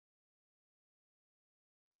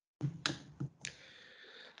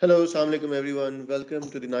Hello, Assalamu alaikum everyone. Welcome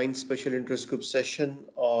to the ninth special interest group session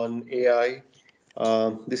on AI.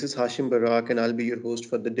 This is Hashim Barraq and I'll be your host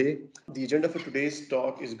for the day. The agenda for today's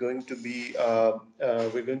talk is going to be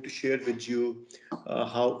we're going to share with you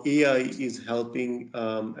how AI is helping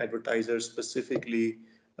advertisers, specifically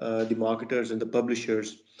the marketers and the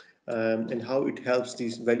publishers, and how it helps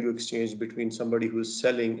this value exchange between somebody who is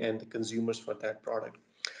selling and the consumers for that product.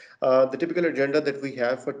 The typical agenda that we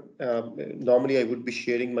have for normally I would be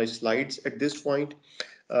sharing my slides at this point,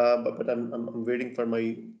 but I'm waiting for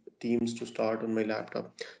my teams to start on my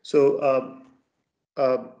laptop. So uh,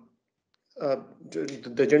 uh,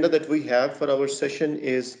 the agenda that we have for our session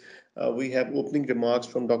is we have opening remarks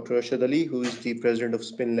from Dr. Arshad Ali, who is the president of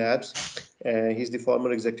SPINN Labs. He's the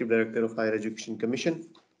former executive director of Higher Education Commission.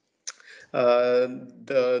 Uh,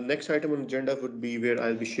 the next item on the agenda would be where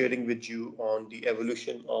I'll be sharing with you on the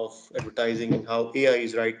evolution of advertising and how AI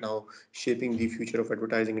is right now shaping the future of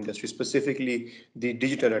advertising industry, specifically the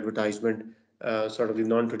digital advertisement, sort of the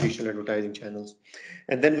non-traditional advertising channels.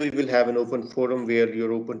 And then we will have an open forum where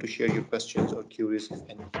you're open to share your questions or queries, if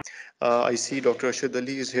any. I see Dr. Arshad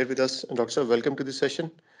Ali is here with us. Dr. Sir, welcome to this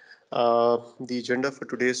session. The agenda for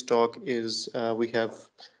today's talk is we have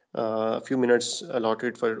a few minutes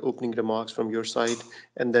allotted for opening remarks from your side,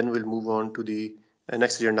 and then we'll move on to the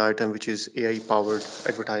next agenda item, which is AI-powered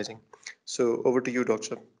advertising. So over to you,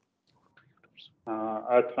 Doctor.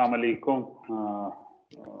 Assalamu alaikum,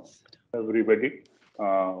 everybody.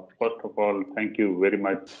 First of all, thank you very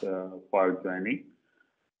much for joining.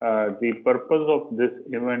 The purpose of this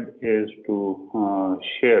event is to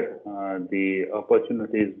share the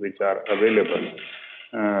opportunities which are available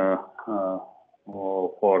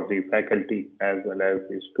for the faculty as well as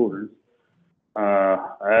the students.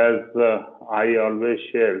 As I always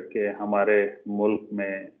share कि हमारे मुल्क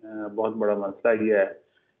में बहुत बड़ा मसला ये है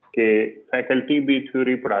कि फैकल्टी भी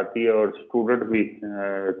थ्योरी पढ़ाती है और स्टूडेंट भी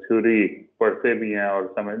थ्योरी पढ़ते भी हैं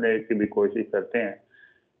और समझने की भी कोशिश करते हैं,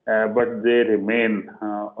 but they remain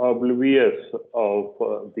oblivious of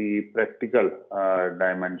the practical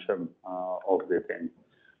dimension of the thing.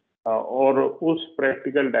 और उस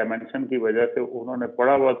प्रैक्टिकल डायमेंशन की वजह से उन्होंने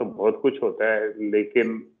पढ़ा हुआ तो बहुत कुछ होता है,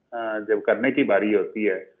 लेकिन जब करने की बारी होती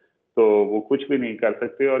है तो वो कुछ भी नहीं कर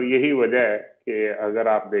सकते. और यही वजह है कि अगर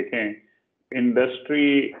आप देखें,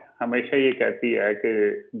 इंडस्ट्री हमेशा ये कहती है कि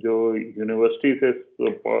जो यूनिवर्सिटी से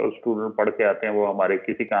स्टूडेंट पढ़ के आते हैं वो हमारे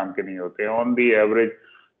किसी काम के नहीं होते. ऑन दी एवरेज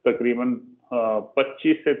तकरीबन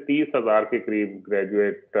 25 से 30 हज़ार के करीब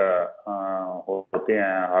ग्रेजुएट होते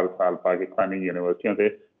हैं हर साल पाकिस्तानी यूनिवर्सिटियों से,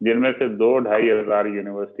 जिनमें से 2-2.5 हज़ार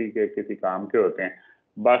यूनिवर्सिटी के किसी काम के होते हैं.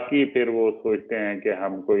 बाकी फिर वो सोचते हैं कि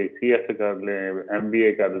हम कोई CS कर लें,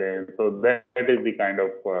 MBA कर लें. So that is the kind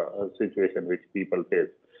of situation which people face.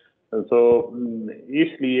 सो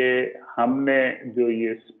इसलिए हमने जो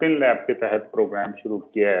ये स्पिन लैब के तहत प्रोग्राम शुरू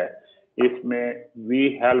किया है, इसमें वी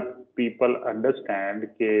हेल्प पीपल अंडरस्टैंड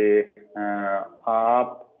कि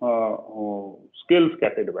आप स्किल्स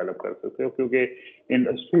कैसे डेवलप कर सकते हो, क्योंकि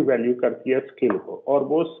इंडस्ट्री वैल्यू करती है स्किल को, और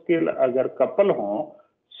वो स्किल अगर कपल हों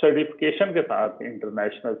सर्टिफिकेशन के साथ,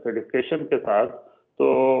 इंटरनेशनल सर्टिफिकेशन के साथ, तो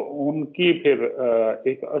उनकी फिर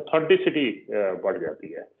एक अथॉरिटी बढ़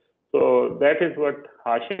जाती है. So that is what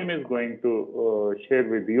Hashim is going to share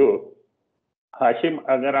with you. Hashim,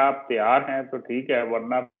 अगर आप तैयार हैं तो ठीक है,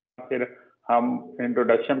 वरना फिर हम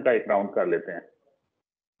इंट्रोडक्शन का एक राउंड कर लेते हैं.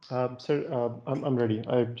 Sir, I'm ready.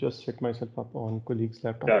 I've just set myself up on colleague's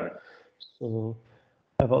laptop. Done. So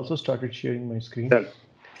I've also started sharing my screen. Done.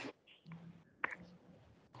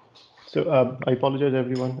 So I apologize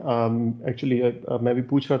everyone. Actually मैं भी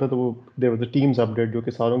पूछ रहा था तो वो there was a Teams update जो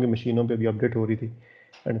कि सारों की मशीनों पे भी अपडेट हो रही थी,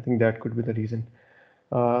 and I think that could be the reason.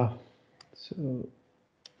 So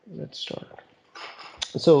let's start.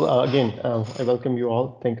 So again, I welcome you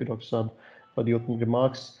all. Thank you, Dr. Saab, for the opening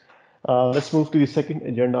remarks. Let's move to the second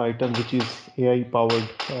agenda item, which is AI-powered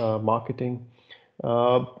marketing.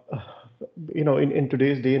 You know, in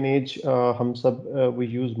today's day and age, we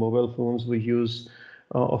use mobile phones, we use,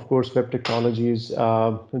 of course, web technologies.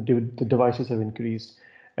 The devices have increased,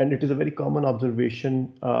 and it is a very common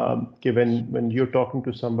observation when you're talking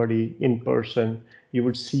to somebody in person, you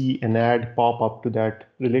would see an ad pop up to that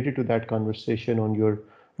related to that conversation on your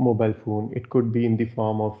mobile phone. It could be in the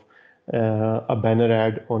form of a banner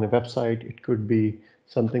ad on a website. It could be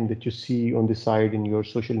something that you see on the side in your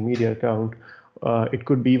social media account. It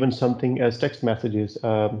could be even something as text messages.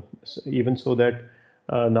 Even so that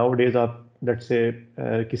nowadays, let's say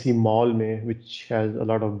किसी mall में which has a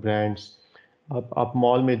lot of brands, आप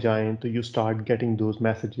mall में जाएं तो you start getting those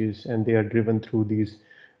messages, and they are driven through these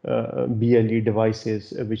BLE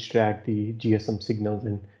devices which track the GSM signals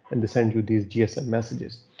and they send you these GSM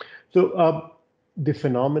messages. So the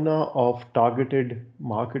phenomena of targeted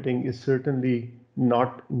marketing is certainly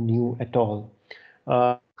not new at all.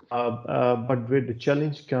 But where the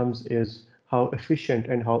challenge comes is how efficient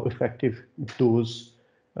and how effective those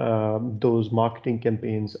those marketing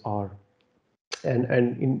campaigns are. And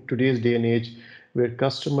in today's day and age, where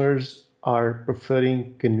customers are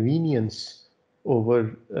preferring convenience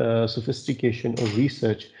over sophistication or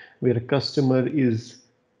research, where a customer is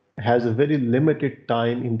has a very limited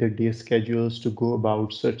time in their day schedules to go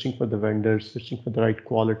about searching for the vendors, searching for the right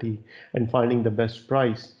quality, and finding the best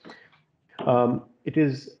price. It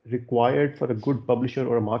is required for a good publisher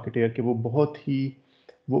or a marketer कि वो बहुत ही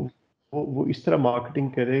वो इस तरह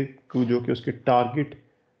marketing करे जो कि उसके टारगेट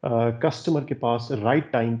कस्टमर के पास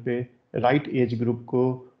राइट टाइम पे राइट एज ग्रुप को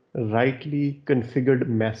rightly configured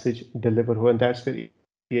message deliver हो, and that's where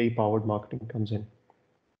AI powered marketing comes in.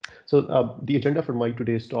 So the agenda for my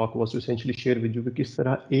today's talk was to essentially share with you कि किस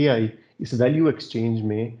तरह AI इस value exchange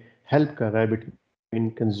में help कर रहा है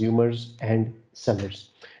between consumers and sellers.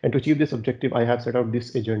 And to achieve this objective, I have set out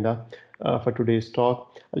this agenda for today's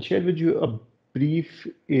talk. I'll share with you a brief,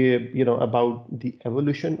 about the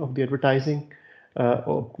evolution of the advertising,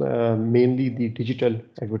 mainly the digital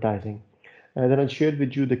advertising. And then I'll share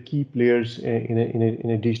with you the key players in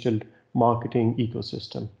a digital marketing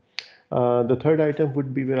ecosystem. The third item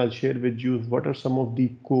would be where I'll share with you what are some of the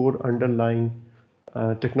core underlying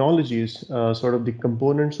technologies, sort of the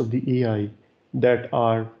components of the AI that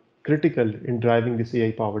are critical in driving this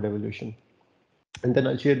AI powered evolution. And then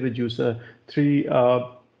I'll share with you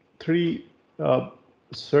three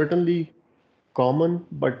certainly common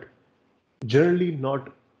but generally not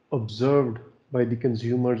observed by the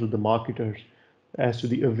consumers or the marketers as to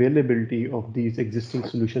the availability of these existing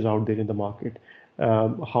solutions out there in the market,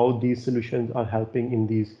 how these solutions are helping in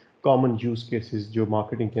these common use cases जो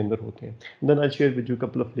marketing के अंदर होते हैं. And then I'll share with you a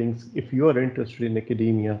couple of links if you are interested in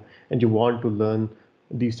academia and you want to learn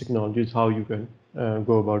these technologies, how you can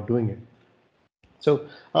go about doing it. So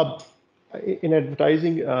in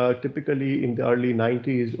advertising, typically in the early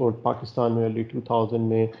 90s or Pakistan early 2000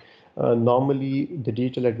 में, normally the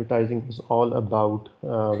digital advertising was all about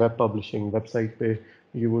web publishing. Website पे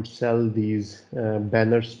you would sell these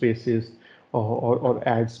banner spaces or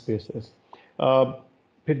ad spaces.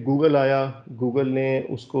 फिर Google आया, Google ने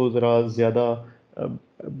उसको ज़रा ज़्यादा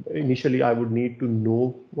initially I would need to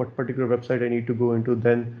know what particular website I need to go into.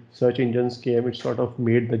 Then search engines came. It sort of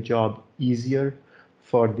made the job easier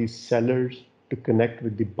for the sellers to connect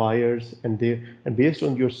with the buyers, and based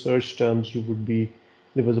on your search terms,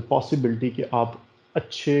 there was a possibility कि आप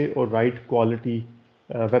अच्छे और right quality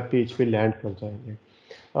web page पे land कर जाएंगे.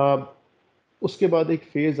 उसके बाद एक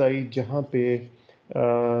फेज आई जहाँ पे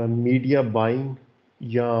मीडिया बाइंग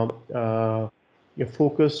या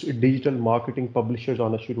फोकस्ड डिजिटल मार्केटिंग पब्लिशर्स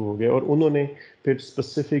आना शुरू हो गए, और उन्होंने फिर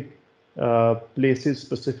स्पेसिफिक प्लेसेस,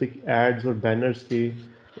 स्पेसिफिक एड्स और बैनर्स के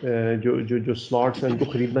जो स्लॉट्स हैं उनको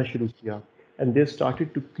खरीदना शुरू किया, and they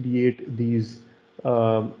started to create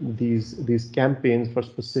these campaigns for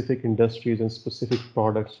specific industries and specific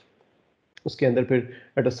products. उसके अंदर फिर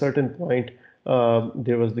at a certain point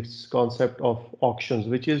there was this concept of auctions,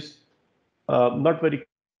 which is not very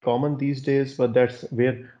common these days, but that's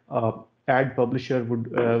where ad publisher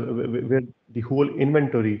would where the whole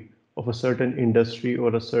inventory of a certain industry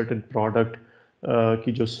or a certain product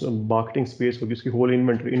की जो marketing space होगी उसकी whole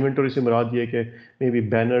inventory से मुराद ये कि maybe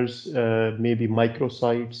banners, maybe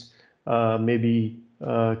microsites, maybe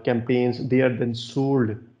campaigns, they are then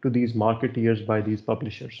sold to these marketeers by these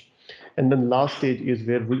publishers. And then last stage is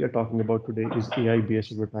where we are talking about today is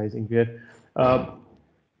AI-based advertising, where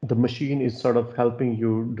the machine is sort of helping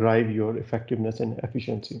you drive your effectiveness and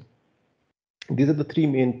efficiency. These are the three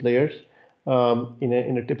main players in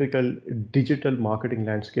a typical digital marketing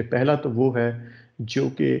landscape. पहला तो वो है जो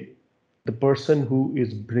कि the person who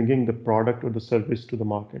is bringing the product or the service to the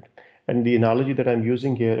market. And the analogy that I'm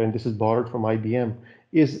using here, and this is borrowed from IBM,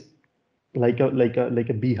 is like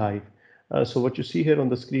a beehive. So what you see here on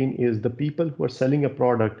the screen is the people who are selling a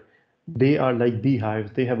product. They are like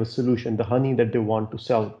beehives. They have a solution, the honey that they want to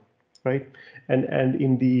sell, right? And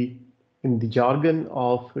in the jargon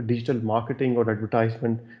of digital marketing or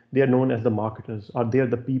advertisement, they are known as the marketers, or they are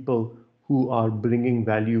the people who are bringing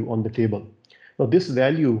value on the table. Now, this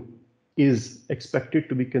value is expected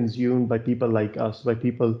to be consumed by people like us, by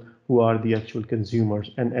people who are the actual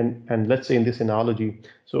consumers. And let's say in this analogy,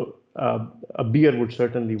 so a beer would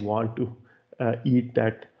certainly want to eat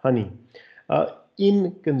that honey.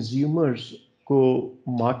 In consumers को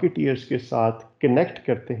marketeers के साथ connect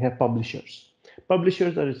करते हैं publishers.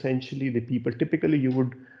 Publishers are essentially the people. Typically, you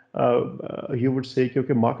would you would say कि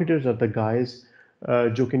okay, marketers are the guys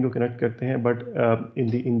जो कि इनको connect करते हैं, but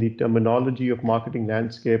in the terminology of marketing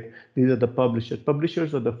landscape, these are the publishers.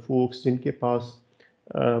 Publishers are the folks जिनके पास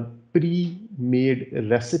pre-made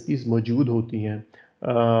recipes मौजूद होती हैं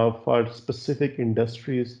for specific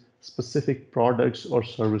industries, specific products or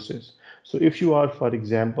services. So if you are, for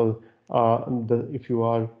example, if you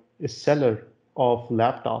are a seller of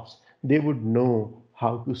laptops, they would know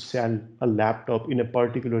how to sell a laptop in a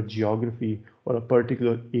particular geography or a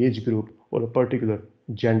particular age group or a particular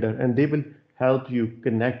gender, and they will help you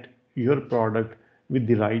connect your product with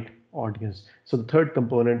the right audience. So the third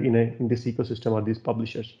component in this ecosystem are these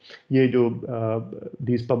publishers.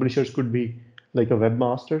 These publishers could be like a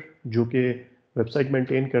webmaster जो कि website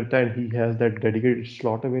maintain करता है and he has that dedicated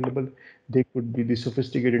slot available. They could be the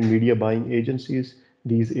sophisticated media buying agencies.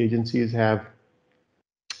 These agencies have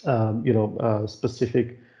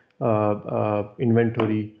specific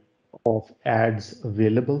inventory of ads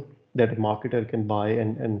available that a marketer can buy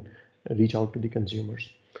and reach out to the consumers.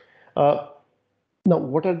 Now,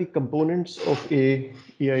 what are the components of a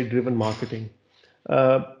AI-driven marketing?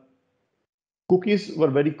 Cookies were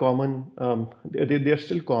very common. They are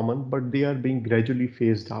still common, but they are being gradually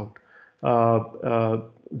phased out.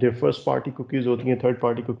 Their first-party cookies होती हैं,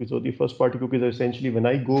 third-party cookies होती हैं. First-party cookies are essentially when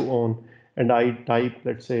I go on and I type,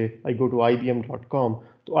 let's say, I go to ibm.com,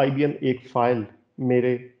 तो IBM एक file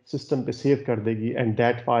मेरे system पे save कर देगी and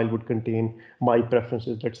that file would contain my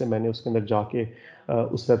preferences. Let's say मैंने उसके अंदर जाके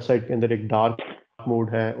उस website के अंदर एक dark mode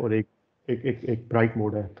है और एक bright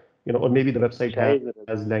mode है, or maybe the website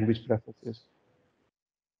has language preferences.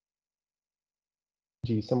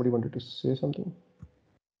 Gee, somebody wanted to say something.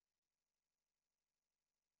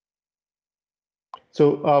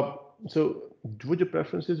 So वो जो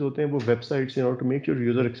preferences होते हैं वो websites, in order to make your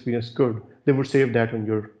user experience good, they would save that on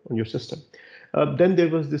your system. Then there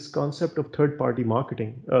was this concept of third-party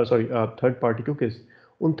marketing. Third-party cookies.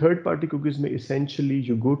 On third-party cookies, essentially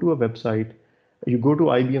you go to a website, you go to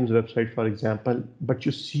IBM's website, for example, but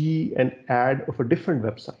you see an ad of a different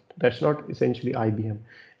website. That's not essentially IBM,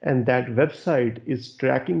 and that website is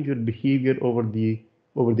tracking your behavior over the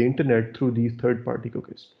internet through these third-party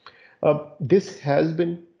cookies. This has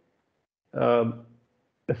been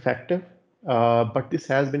effective, but this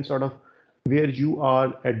has been sort of where you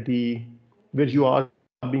are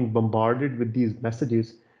being bombarded with these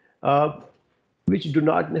messages, which do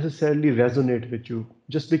not necessarily resonate with you.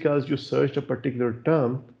 Just because you searched a particular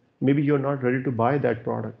term, maybe you're not ready to buy that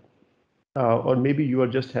product, or maybe you are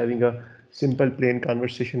just having a simple plain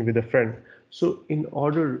conversation with a friend. So in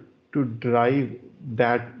order to drive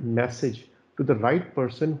that message to the right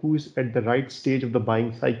person who is at the right stage of the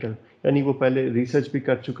buying cycle, यानी वो पहले research भी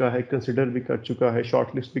कर चुका है, consider भी कर चुका है,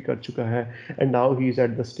 shortlist भी कर चुका है, and now he is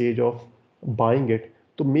at the stage of buying it.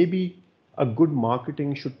 So maybe a good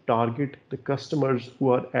marketing should target the customers who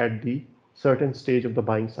are at the certain stage of the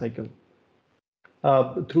buying cycle.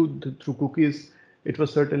 Through cookies, it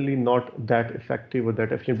was certainly not that effective or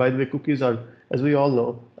that efficient. By the way, cookies are, as we all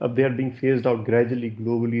know, they are being phased out gradually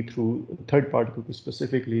globally through third-party cookies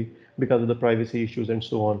specifically because of the privacy issues and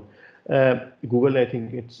so on. Google, I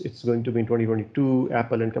think it's going to be in 2022.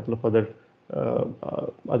 Apple and a couple of other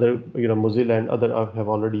Mozilla and other have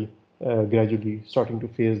already gradually starting to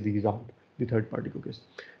phase these out, the third-party cookies.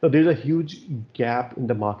 Now there's a huge gap in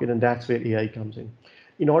the market, and that's where AI comes in.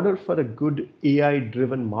 In order for a good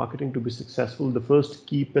AI-driven marketing to be successful, the first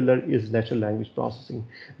key pillar is natural language processing.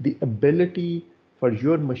 The ability for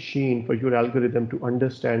your machine, for your algorithm to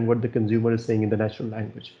understand what the consumer is saying in the natural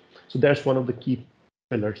language. So that's one of the key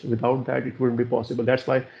pillars. Without that, it wouldn't be possible. That's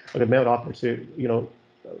why, let's say,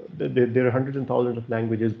 there are hundreds and thousands of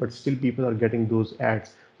languages, but still people are getting those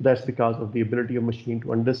ads. That's because of the ability of machine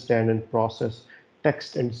to understand and process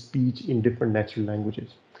text and speech in different natural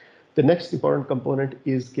languages. The next important component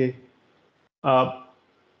is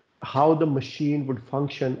how the machine would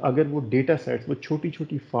function अगर वो data sets, वो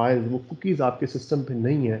छोटी files, वो cookies आपके system पे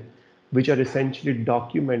नहीं है, which are essentially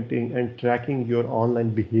documenting and tracking your online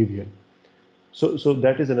behavior. So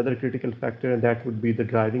that is another critical factor, and that would be the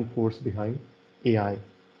driving force behind AI.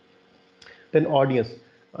 Then audience.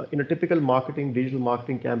 In a typical digital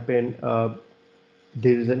marketing campaign,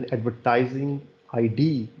 there is an advertising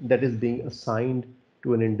ID that is being assigned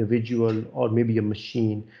to an individual or maybe a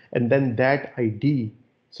machine, and then that ID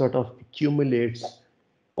sort of accumulates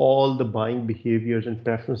all the buying behaviors and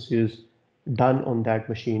preferences done on that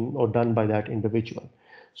machine or done by that individual.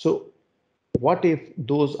 So what if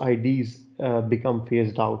those IDs become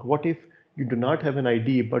phased out? What if you do not have an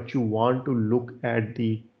ID, but you want to look at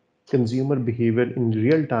the consumer behavior in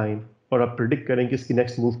real time और आप predict करें कि इसकी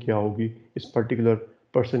next move क्या होगी इस particular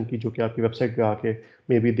person की जो कि आपकी वेबसाइट पे आके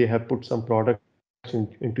maybe they have put some products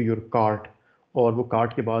into your cart, और वो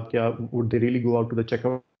कार्ट के बाद क्या would they really go out to the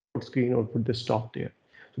checkout screen or would they stop there?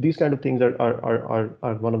 So these kind of things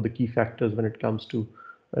are one of the key factors when it comes to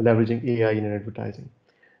leveraging AI in advertising.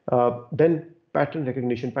 Then pattern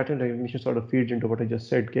recognition. Pattern recognition sort of feeds into what I just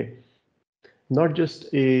said. Okay? Not just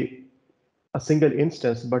a single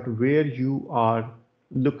instance, but where you are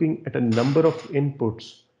looking at a number of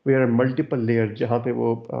inputs, where multiple layers, जहाँ पे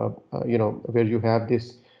वो where you have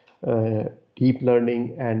this uh, deep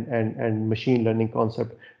learning and machine learning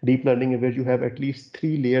concept. Deep learning where you have at least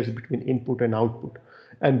 3 layers between input and output,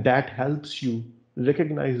 and that helps you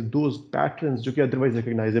recognize those patterns जो कि otherwise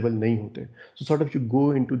recognizable नहीं होते. So sort of you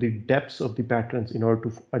go into the depths of the patterns in order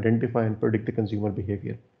to identify and predict the consumer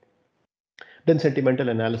behavior. Then sentimental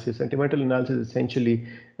analysis. Sentimental analysis is essentially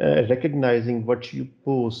recognizing what you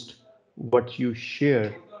post, what you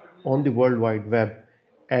share on the World Wide Web,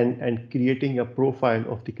 and creating a profile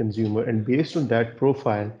of the consumer. And based on that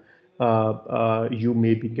profile, you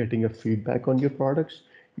may be getting a feedback on your products.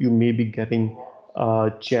 You may be getting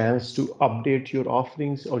a chance to update your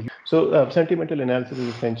offerings. So sentimental analysis is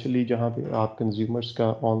essentially जहाँ पे आप consumers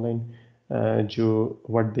का online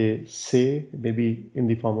what they say, maybe in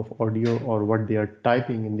the form of audio, or what they are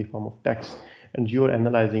typing in the form of text, and you're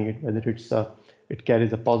analyzing it, whether it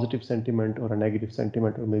carries a positive sentiment or a negative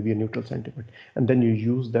sentiment or maybe a neutral sentiment, and then you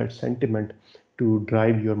use that sentiment to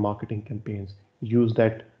drive your marketing campaigns. Use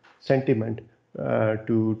that sentiment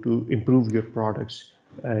to improve your products.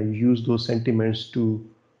 Use those sentiments to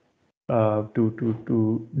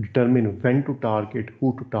determine when to target,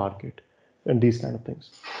 who to target, and these kind of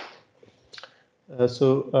things.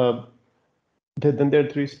 Then there are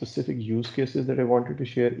 3 specific use cases that I wanted to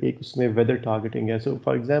share. एक उसमें weather targeting है. So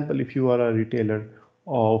for example, if you are a retailer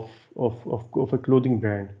of a clothing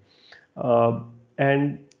brand, uh,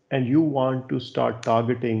 and you want to start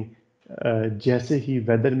targeting जैसे ही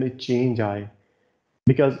weather में change आए,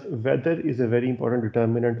 because weather is a very important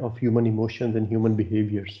determinant of human emotions and human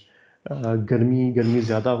behaviors. गर्मी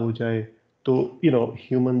ज़्यादा हो जाए तो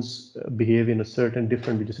humans behave in a certain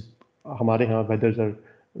different way. जैसे हमारे यहाँ weathers are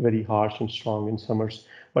very harsh and strong in summers,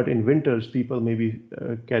 but in winters people may be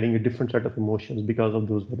carrying a different set of emotions because of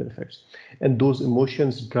those weather effects, and those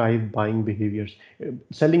emotions drive buying behaviors.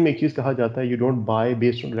 Selling में एक चीज़ कहा जाता है, you don't buy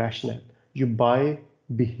based on rationale, you buy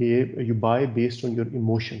based on your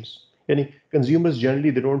emotions. Yani consumers generally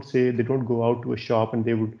they don't go out to a shop and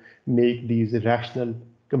they would make these rational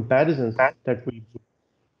comparisons that will.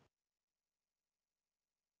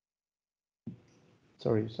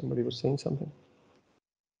 Sorry, somebody was saying something.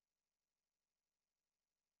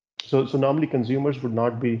 So normally consumers would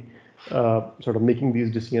not be sort of making these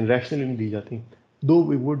decisions rationally in दी जाती, though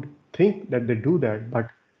we would think that they do that, but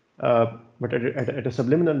at a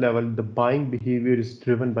subliminal level, the buying behavior is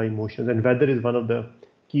driven by emotions, and weather is one of the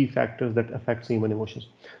key factors that affects human emotions.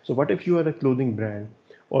 So what if you are a clothing brand,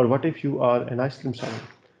 or what if you are an ice cream seller,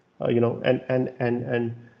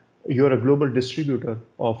 and you're a global distributor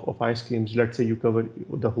of ice creams. Let's say you cover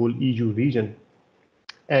the whole EU region,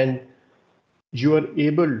 and you are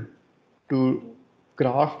able to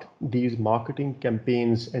craft these marketing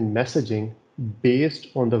campaigns and messaging based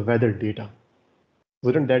on the weather data.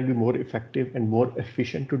 Wouldn't that be more effective and more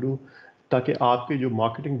efficient to do? ताकि आपके जो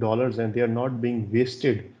marketing dollars and they are not being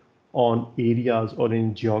wasted on areas or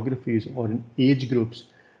in geographies or in age groups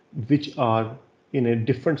which are in a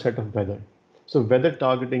different set of weather. So weather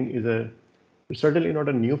targeting is certainly not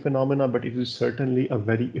a new phenomena, but it is certainly a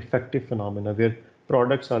very effective phenomena where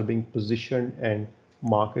products are being positioned and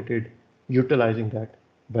marketed utilizing that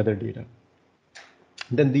weather data.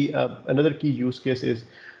 Then the another key use case is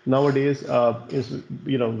nowadays is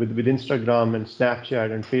with Instagram and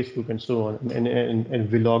Snapchat and Facebook and so on, and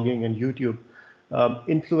vlogging and YouTube.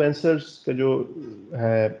 Influencers का जो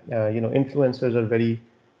है, influencers are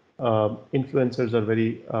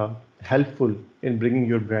very helpful in bringing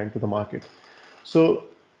your brand to the market. So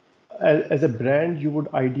as a brand, you would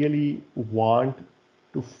ideally want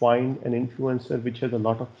to find an influencer which has a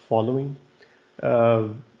lot of following, uh,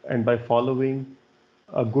 and by following,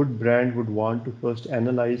 a good brand would want to first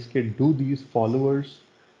analyze, okay, do these followers,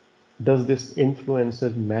 does this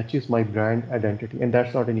influencer matches my brand identity? And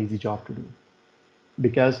that's not an easy job to do,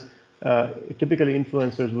 because typically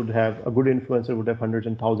influencers would have, a good influencer would have hundreds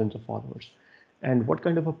and thousands of followers. And what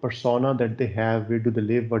kind of a persona that they have, where do they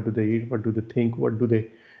live, what do they eat, what do they think, what do they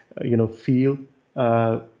feel,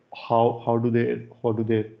 uh, how do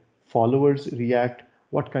their followers react,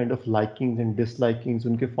 what kind of likings and dislikings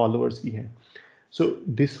unke followers ki hai. So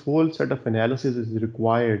this whole set of analysis is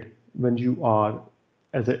required when you are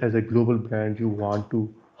as a global brand, you want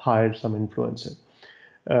to hire some influencer.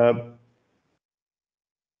 Uh,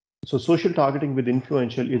 so social targeting with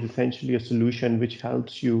influential is essentially a solution which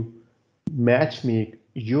helps you match make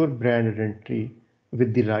your brand identity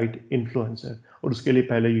with the right influencer. और उसके लिए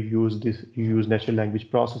पहले you use natural language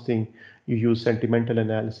processing, you use sentimental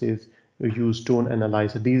analysis, you use tone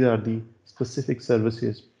analyzer. These are the specific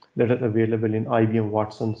services that are available in IBM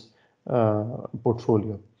Watson's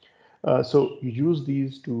portfolio. So you use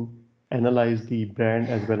these to analyze the brand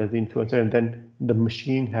as well as the influencer, and then the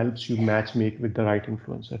machine helps you match make with the right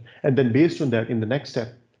influencer. And then based on that, in the next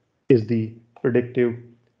step is the predictive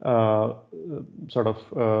uh, sort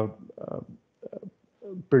of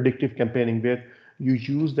predictive campaigning, where you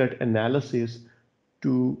use that analysis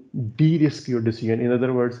to de-risk your decision. In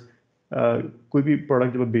other words, कोई भी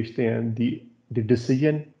product जब आप बेचते हैं, the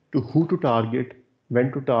decision to who to target,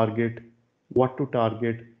 when to target, what to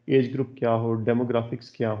target, age group क्या हो, demographics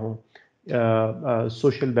क्या हो,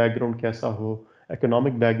 social background कैसा हो,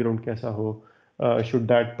 economic background कैसा हो, should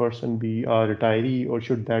that person be a retiree or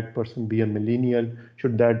should that person be a millennial,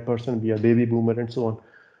 should that person be a baby boomer, and so on.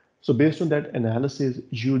 So based on that analysis,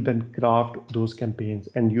 you then craft those campaigns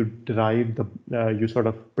and you derive you sort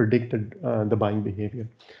of predict the buying behavior.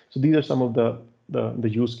 So these are some of the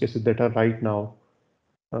use cases that are right now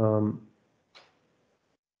um,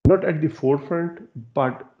 not at the forefront,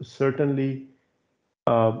 but certainly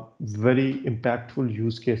very impactful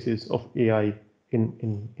use cases of AI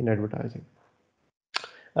in advertising.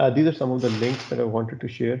 These are some of the links that I wanted to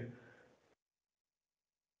share.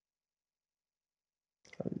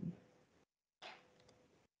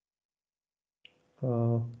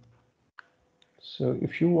 So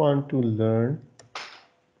if you want to learn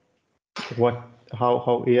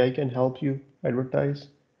how AI can help you advertise,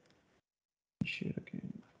 share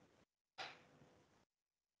again.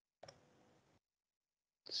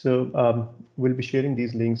 So we'll be sharing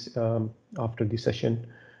these links after the session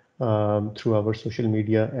through our social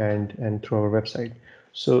media and through our website.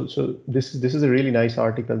 So this is a really nice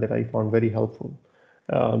article that I found very helpful.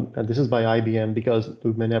 And this is by IBM because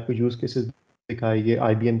मैंने आपको use cases दिखाए, ये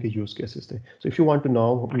IBM के use cases थे. So if you want to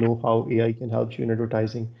know how AI can help you in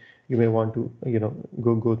advertising, you may want to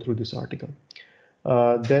go through this article.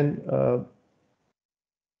 Then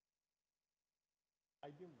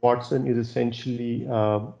Watson is essentially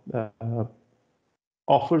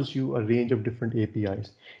offers you a range of different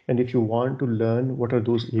APIs. And if you want to learn what are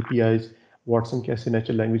those APIs, Watson कैसे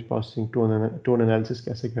natural language processing, tone analysis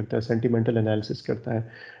कैसे करता है, sentimental analysis करता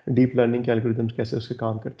है, deep learning के algorithms कैसे उसके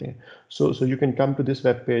काम करते हैं. So you can come to this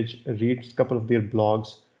web page, read a couple of their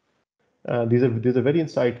blogs. These are very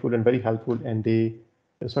insightful and very helpful, and they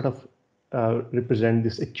sort of represent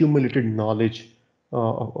this accumulated knowledge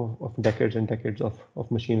of decades and decades of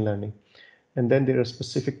machine learning. And then there are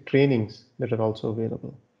specific trainings that are also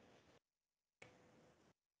available.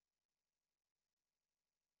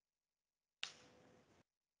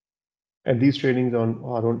 And these trainings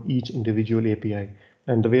are on each individual API.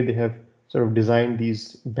 And the way they have sort of designed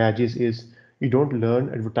these badges is you don't learn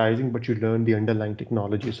advertising, but you learn the underlying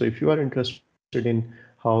technology. So if you are interested in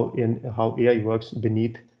how AI works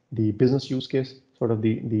beneath the business use case, sort of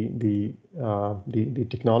the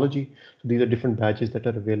technology, so these are different badges that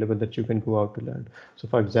are available that you can go out to learn. So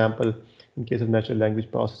for example, in case of natural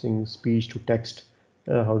language processing, speech to text,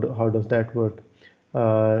 how does that work?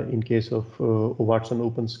 In case of Watson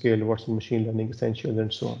OpenScale, Watson Machine Learning Essentials,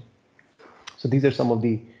 and so on. So these are some of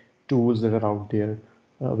the tools that are out there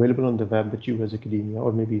available on the web that you as academia,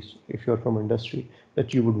 or maybe if you're from industry,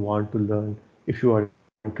 that you would want to learn if you are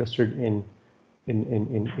interested in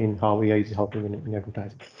how AI is helping in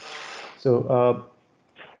advertising. So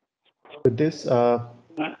with this,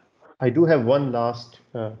 I do have one last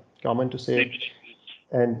comment to say,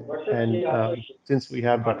 and since we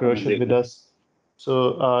have Dr. Arshad with us,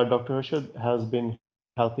 so Dr. Arshad has been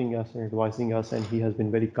helping us and advising us, and he has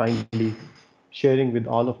been very kindly sharing with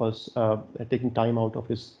all of us, taking time out of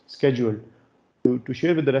his schedule to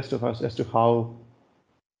share with the rest of us as to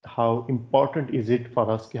how important is it for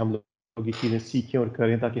us कि हम लोग ये चीजें सीखें और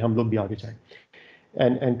करें ताकि हम लोग भी आगे जाएं.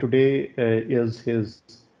 And today is his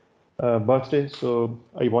birthday, so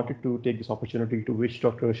I wanted to take this opportunity to wish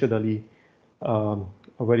Dr. Arshad Ali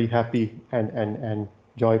a very happy and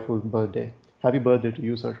joyful birthday. Happy birthday to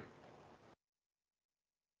you, sir.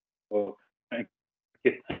 Oh, thank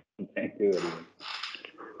you. Thank you very much.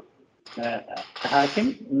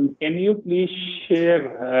 Hashim, can you please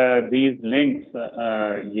share these links?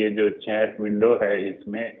 ये जो chat window है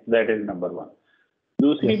इसमें, that is number one.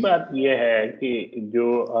 दूसरी Yes. बात यह है कि जो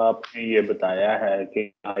आपने ये बताया है कि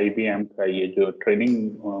IBM का ये जो ट्रेनिंग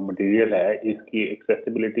मटेरियल है इसकी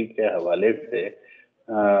एक्सेसिबिलिटी के हवाले से,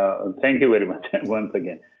 thank you very much once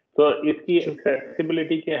again. तो इसकी Sure.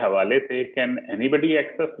 एक्सेसिबिलिटी के हवाले से कैन एनीबडी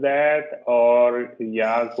एक्सेस दैट, और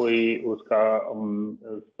या कोई उसका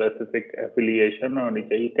स्पेसिफिक एफिलिएशन होनी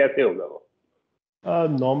चाहिए, कैसे होगा वो?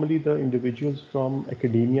 Normally, the individuals from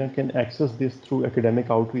academia can access this through academic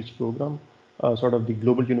outreach program, sort of the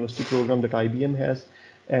global university program that IBM has.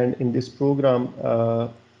 And in this program,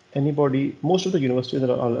 anybody, most of the universities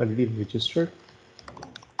are already registered.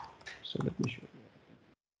 So let me show you.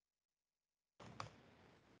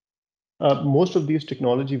 Most of these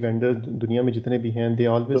technology vendors, दुनिया में जितने भी हैं, they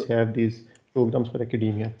always have these programs for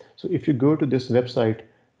academia. So if you go to this website,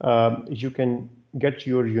 you can get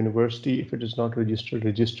your university, if it is not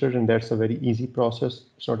registered, and that's a very easy process.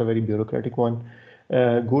 It's not a very bureaucratic one.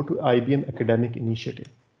 Go to IBM Academic Initiative.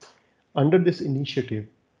 Under this initiative,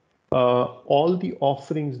 all the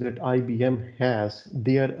offerings that IBM has,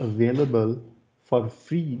 they are available for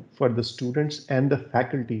free for the students and the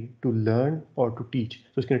faculty to learn or to teach.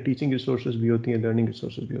 So it's teaching resources bhi hoti hai, learning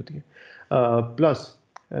resources bhi hoti hai. Plus,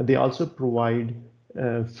 they also provide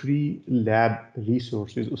free lab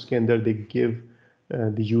resources. Uske andar they give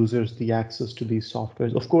the users the access to these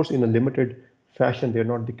softwares. Of course, in a limited fashion, they're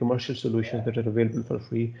not the commercial solutions that are available for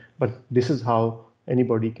free, but this is how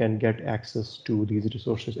anybody can get access to these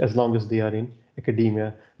resources as long as they are in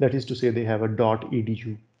academia. That is to say, they have a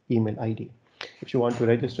 .edu email ID. If you want to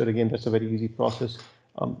register, again, that's a very easy process.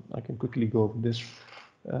 I can quickly go over this.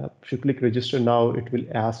 If you click register now, it will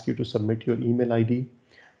ask you to submit your email ID.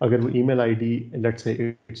 अगर वो email ID, let's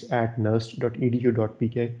say it's at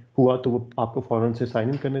nurse.edu.pk हुआ तो वो आपको फौरन से sign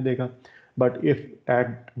in करने देगा. But if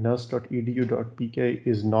at nurse.edu.pk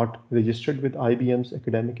is not registered with IBM's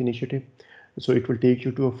academic initiative, so it will take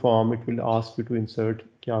you to a form. It will ask you to insert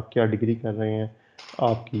कि आप क्या डिग्री कर रहे हैं,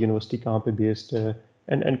 आपकी यूनिवर्सिटी कहाँ पे बेस्ड है,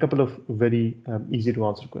 and couple of very easy to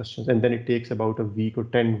answer questions. And then it takes about a week or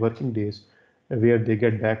 10 working days where they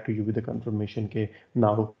get back to you with the confirmation that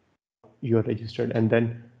now you are registered. And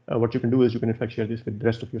then what you can do is you can in fact share this with the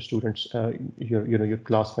rest of your students, your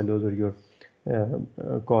class fellows or your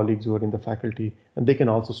colleagues who are in the faculty, and they can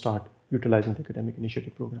also start utilizing the academic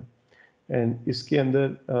initiative program. And iske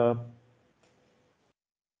andar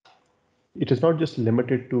it is not just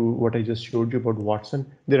limited to what I just showed you about Watson.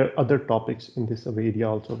 There are other topics in this area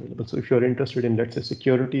also available. So if you're interested in, let's say,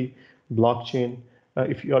 security, blockchain,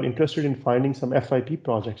 if you are interested in finding some FIP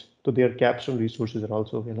projects, so their capstone resources are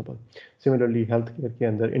also available. Similarly, healthcare ke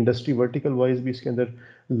andar, industry vertical wise bhi iske andar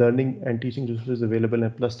learning and teaching resources available,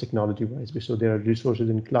 and plus technology wise bhi. So there are resources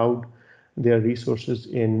in cloud, there are resources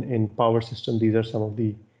in power system. These are some of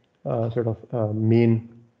the main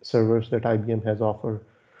servers that IBM has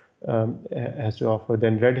to offer.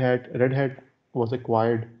 Then Red Hat was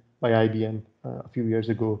acquired by IBM a few years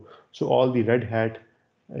ago. So all the Red Hat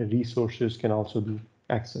resources can also be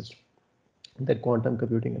accessed. Then quantum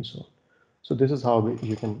computing and so on. So this is how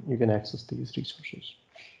you can access these resources.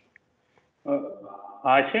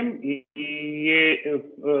 Hashim, ये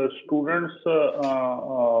students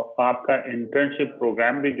आपका internship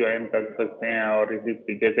programme भी join कर सकते हैं और इसी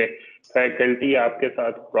तरीके से फैकल्टी आपके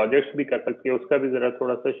साथ प्रोजेक्ट्स भी कर सकती है, उसका भी जरा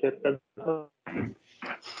थोड़ा सा शेयर कर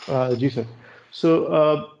दो। जी sir. So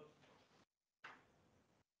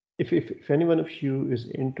if any one of you is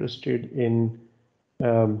interested in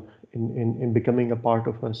becoming a part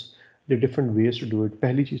of us, there are different ways to do it.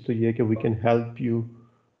 पहली चीज तो ये है कि we can help you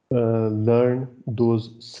learn those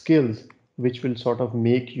skills which will sort of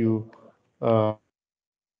make you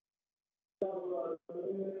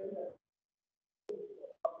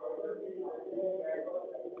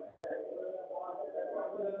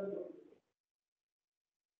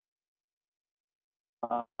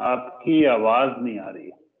आपकी आवाज नहीं आ रही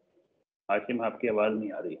हाशिम, आपकी आवाज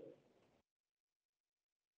नहीं आ रही.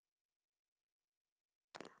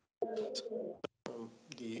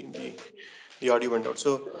 The audio went out.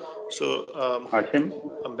 So Hashim?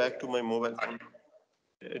 I'm back to my mobile phone.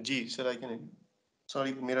 Ji sir, I can.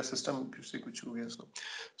 Sorry, मेरा system से कुछ हो गया.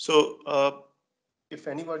 So if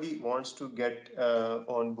anybody wants to get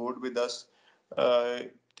on board with us,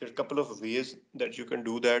 there are a couple of ways that you can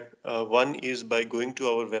do that. One is by going to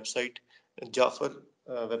our website. Jafar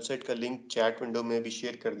website का link chat window में भी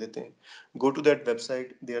share कर देते हैं. Go to that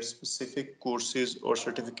website. There are specific courses or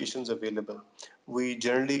certifications available. We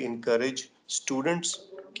generally encourage students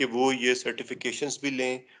कि वो ये certifications भी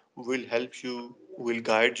लें. Will help you, will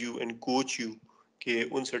guide you and coach you कि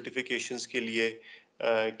उन certifications के लिए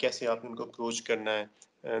कैसे आपने उनको अप्रोच करना है.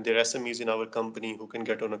 There are SMEs in our company who can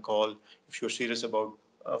get on a call if you're serious about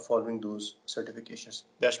following those certifications.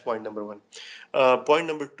 That's point number one. Point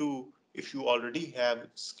number two, if you already have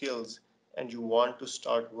skills and you want to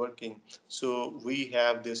start working, so we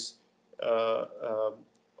have uh,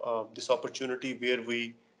 uh, this opportunity where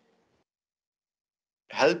we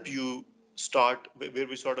help you start, where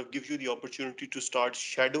we sort of give you the opportunity to start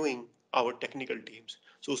shadowing our technical teams.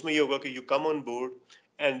 So उसमें ये होगा कि you come on board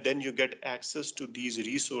and then you get access to these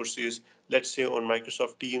resources, let's say on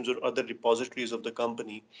Microsoft Teams or other repositories of the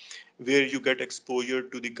company, where you get exposure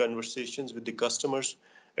to the conversations with the customers,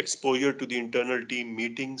 exposure to the internal team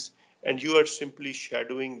meetings, and you are simply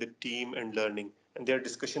shadowing the team and learning. And there are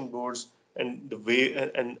discussion boards, and the way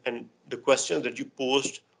and the questions that you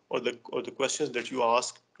post or the questions that you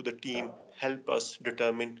ask to the team help us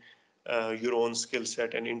determine your own skill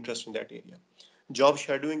set and interest in that area. Job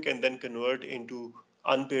shadowing can then convert into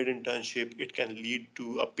unpaid internship. It can lead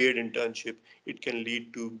to a paid internship. It can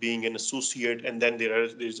lead to being an associate, and then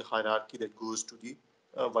there's a hierarchy that goes to the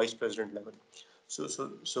vice president level. So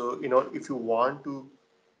if you want to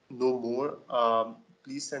know more,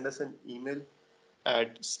 please send us an email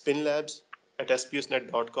at spinlabs at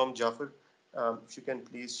spsnet.com. Jafar, if you can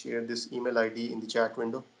please share this email ID in the chat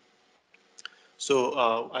window. So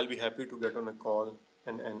I'll be happy to get on a call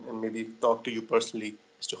and maybe talk to you personally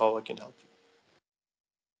as to how I can help you.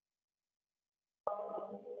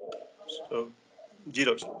 So,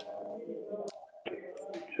 Jiro.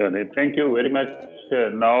 Sure. Thank you very much.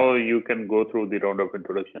 Now you can go through the round of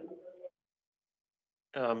introduction.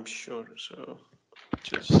 Sure. So,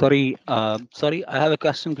 just Sorry, I have a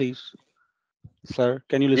question, please. Sir,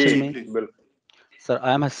 can you listen to me? please. Sir,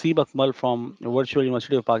 I am Hashim Akmal from Virtual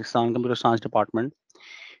University of Pakistan, Computer Science Department.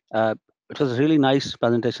 It was a really nice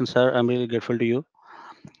presentation, sir. I'm really grateful to you.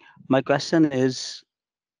 My question is,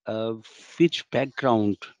 uh, which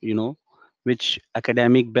background, which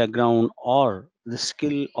academic background or the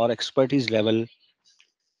skill or expertise level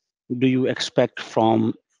do you expect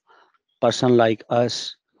from person like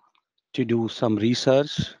us to do some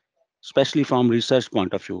research, especially from research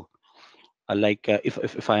point of view?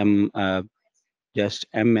 If I am just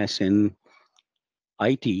MS in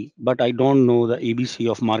IT, but I don't know the ABC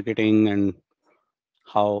of marketing and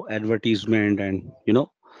how advertisement and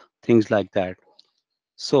things like that.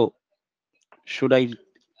 So should I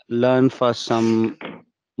learn first some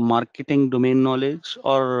marketing domain knowledge,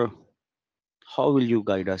 or how will you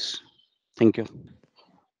guide us? Thank you.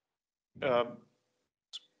 Uh,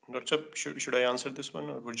 Dr. Should I answer this one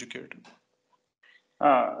or would you care to?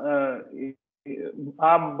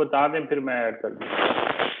 आप बता दें फिर मैं add कर दूँ.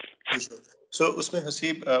 Sure. So, Usman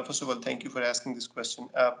Hasib, first of all, thank you for asking this question.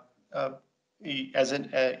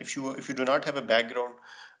 If you do not have a background,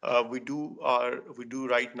 we do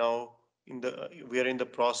right now we are in the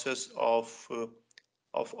process of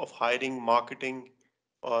hiring marketing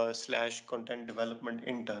slash content development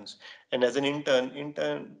interns. And as an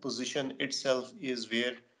intern position itself is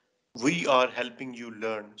where we are helping you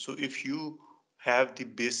learn. So if you have the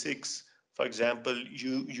basics, for example,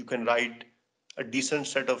 you can write a decent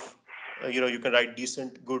set of you can write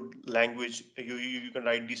decent good language, you can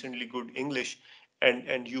write decently good English,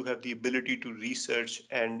 and you have the ability to research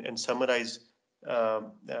and summarize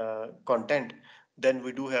content, then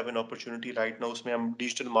we do have an opportunity right now. उसमें हम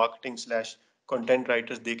digital marketing slash content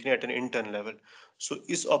writers देख रहे हैं at an intern level. So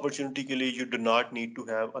इस opportunity के लिए you do not need to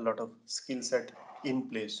have a lot of skill set in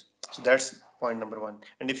place. So that's point number one.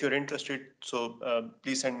 And if you're interested, so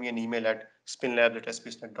please send me an email at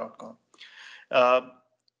spinlabs@spsnet.com. Uh,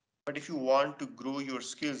 but if you want to grow your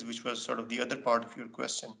skills, which was sort of the other part of your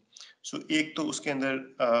question, so एक तो उसके अंदर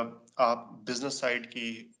आप business side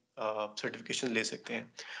की certification ले सकते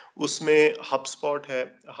हैं. उसमें HubSpot है.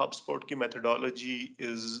 HubSpot की methodology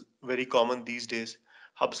is very common these days.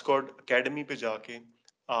 HubSpot Academy पे जाके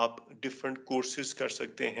आप different courses कर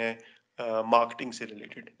सकते हैं marketing से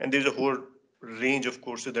related, and there's a whole range of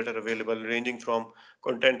courses that are available, ranging from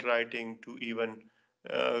content writing to even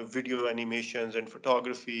video animations and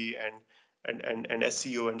photography and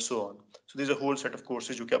SEO and so on. So there's a whole set of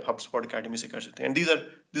courses you can HubSpot Academy से कर सकते हैं, and these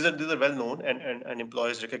are well known, and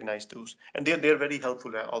employers recognize those, and they're very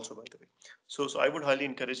helpful also, by the way. So I would highly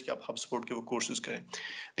encourage कि आप HubSpot के वो courses करें.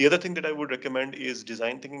 The other thing that I would recommend is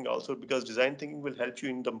design thinking also, because design thinking will help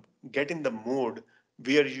you get in the mode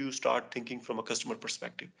where you start thinking from a customer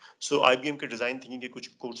perspective. So IBM के design thinking के कुछ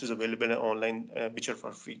courses available हैं online which are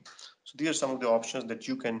for free. So these are some of the options that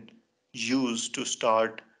you can use to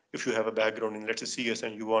start if you have a background in, let's say, CS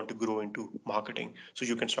and you want to grow into marketing. So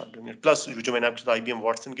you can start doing it. Plus जो मैंने आपके साथ IBM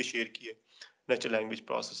Watson के share किए. natural language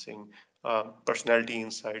processing, personality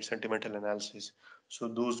insight, sentimental analysis. So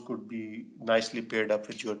those could be nicely paired up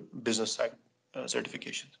with your business side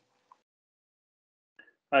certifications.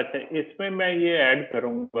 अच्छा, इसमें मैं ये ऐड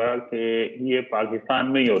करूंगा कि ये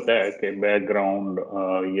पाकिस्तान में ही होता है कि बैकग्राउंड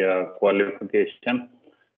या क्वालिफिकेशन,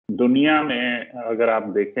 दुनिया में अगर आप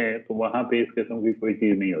देखें तो वहां पे इस किस्म की कोई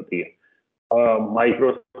चीज नहीं होती है।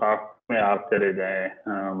 माइक्रोसॉफ्ट में आप चले जाएं,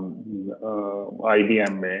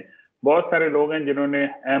 IBM में बहुत सारे लोग हैं जिन्होंने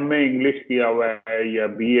MA इंग्लिश किया हुआ है या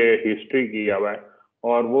BA हिस्ट्री किया हुआ है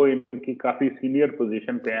और वो इनकी काफी सीनियर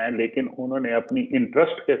पोजीशन पे हैं, लेकिन उन्होंने अपनी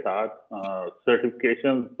इंटरेस्ट के साथ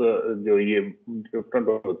सर्टिफिकेशंस जो ये डिफरेंट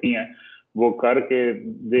होती हैं वो करके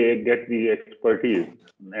they get the expertise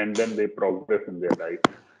and then they progress in their life.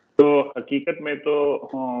 तो हकीकत में तो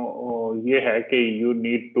ये है कि you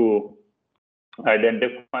need to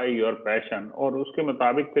identify your passion और उसके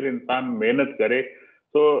मुताबिक फिर इंसान मेहनत करे।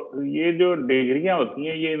 तो ये जो डिग्रियां होती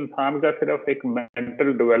हैं ये इंसान का सिर्फ एक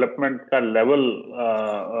मेंटल डेवलपमेंट का लेवल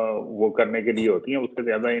वो करने के लिए होती हैं, उससे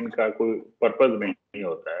ज्यादा इनका कोई पर्पस नहीं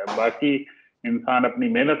होता है। बाकी इंसान अपनी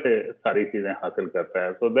मेहनत से सारी चीजें हासिल करता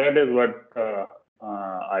है। So that is what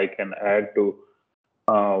I can add to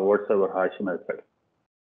whatever Hashim has said.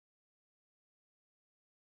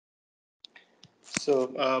 So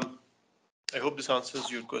I hope this answers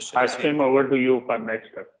your question. Hashim, over to you for next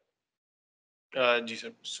step. Ji sir.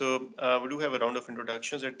 So we do have a round of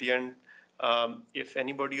introductions at the end. If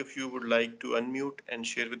anybody of you would like to unmute and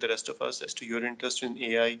share with the rest of us as to your interest in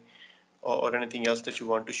AI or anything else that you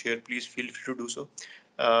want to share, please feel free to do so.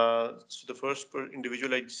 So the first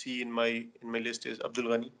individual I see in my list is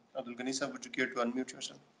Abdul Ghani. Abdul Ghani sir, would you care to unmute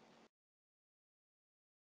yourself?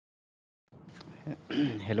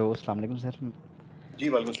 Hello, अस्सलाम वालेकुम sir. जी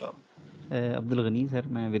वालेकुम सलाम। Abdul Ghani sir,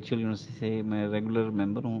 मैं virtual university से मैं regular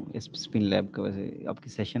member हूँ इस spin lab का। वैसे आपकी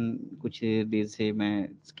सेशन कुछ डेज से मैं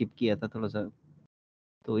स्किप किया था थोड़ा सा,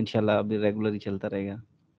 तो इंशाल्लाह अभी रेगुलर ही चलता रहेगा।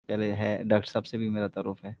 पहले है डॉक्टर साहब से भी मेरा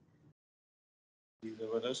तारुफ है।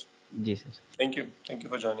 जी sir. Thank you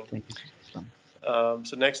for joining. Thank you sir.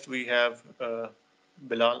 So next we have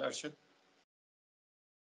Bilal Arshad.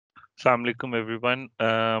 Assalamu alaikum everyone.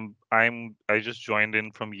 I just joined in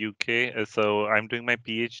from UK, so I'm doing my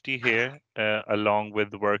PhD here along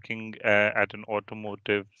with working at an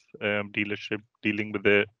automotive dealership dealing with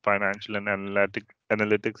the financial and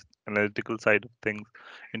analytical side of things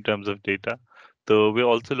in terms of data. So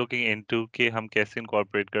we're also looking into कि हम कैसे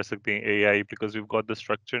incorporate कर सकते हैं AI because we've got the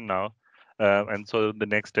structure now. And so the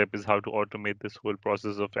next step is how to automate this whole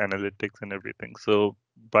process of analytics and everything. So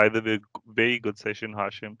by the way, very good session,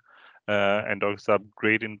 Hashim. And Dr. Saab,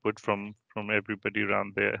 great input from everybody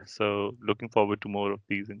around there. So looking forward to more of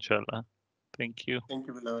these, inshallah. Thank you. Thank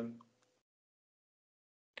you, Bilal.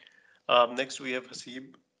 Next we have Hashim.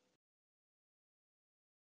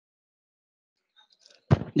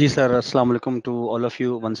 Ji sir, अस्सलाम वालेकुम to all of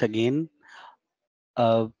you once again.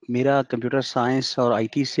 मेरा computer science और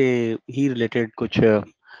IT से ही related कुछ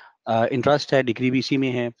interest है, degree भी इसी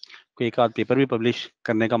में है, कोई एक आध पेपर भी पब्लिश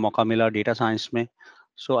करने का मौका मिला डेटा साइंस में।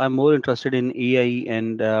 So I'm more interested in AI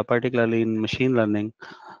and particularly in machine learning.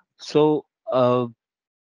 So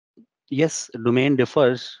yes, domain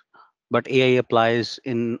differs, but AI applies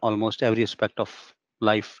in almost every aspect of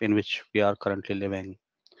life in which we are currently living.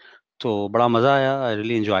 तो बड़ा मज़ा आया, I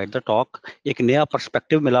really enjoyed the talk. एक नया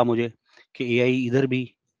perspective मिला मुझे कि AI इधर भी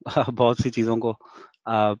बहुत सी चीज़ों को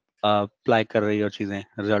अप्लाई कर रही है और चीज़ें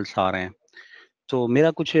रिजल्ट्स आ रहे हैं। तो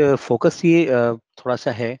मेरा कुछ फोकस ये थोड़ा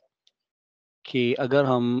सा है कि अगर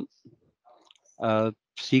हम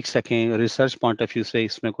सीख सकें रिसर्च पॉइंट ऑफ व्यू से,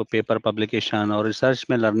 इसमें कोई पेपर पब्लिकेशन और रिसर्च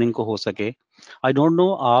में लर्निंग को हो सके। आई डोंट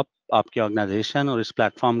नो आपकी ऑर्गेनाइजेशन और इस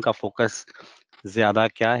प्लेटफॉर्म का फोकस ज़्यादा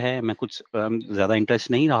क्या है। मैं कुछ ज़्यादा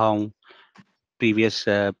इंटरेस्ट नहीं रहा हूँ प्रीवियस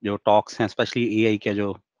जो टॉक्स हैं, स्पेशली AI के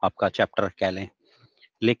जो आपका चैप्टर कह लें,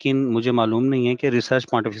 लेकिन मुझे मालूम नहीं है कि रिसर्च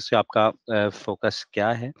पॉइंट ऑफ व्यू से आपका फोकस क्या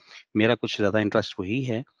है। मेरा कुछ ज़्यादा इंटरेस्ट वही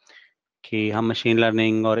है कि हम मशीन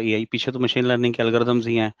लर्निंग और AI, पीछे तो मशीन लर्निंग के एल्गोरिथम्स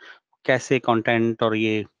ही हैं, कैसे कंटेंट और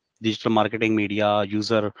ये डिजिटल मार्केटिंग, मीडिया,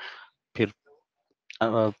 यूजर, फिर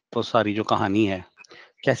वो सारी जो कहानी है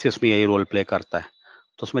कैसे उसमें यही रोल प्ले करता है।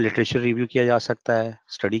 तो उसमें लिटरेचर रिव्यू किया जा सकता है,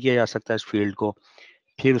 स्टडी किया जा सकता है इस फील्ड को,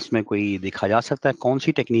 फिर उसमें कोई देखा जा सकता है कौन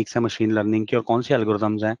सी टेक्निक्स है मशीन लर्निंग की और कौन से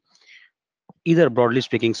एल्गोरिथम्स हैं, इधर ब्रॉडली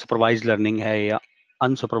स्पीकिंग सुपरवाइज्ड लर्निंग है या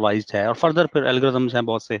अनसुपरवाइज्ड है, और फर्दर फिर एल्गोरिथम्स हैं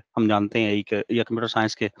बहुत से, हम जानते हैं या कंप्यूटर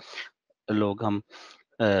साइंस के लोग, हम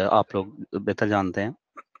आप लोग बेहतर जानते हैं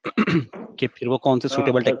कि फिर वो कौन से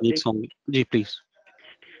सूटेबल टेक्निक्स होंगी। जी प्लीज।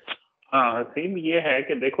 हाँ हसीम, ये है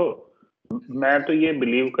कि देखो मैं तो ये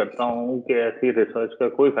बिलीव करता हूँ कि ऐसी रिसर्च का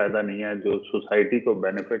कोई फायदा नहीं है जो सोसाइटी को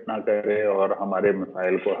बेनिफिट ना करे और हमारे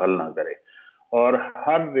मसाइल को हल ना करे। और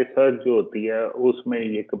हर रिसर्च जो होती है उसमें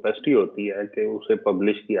ये कैपेसिटी होती है कि उसे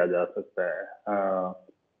पब्लिश किया जा सकता है।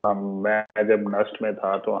 मैं जब नस्ट में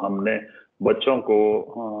था तो हमने बच्चों को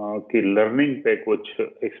की लर्निंग पे कुछ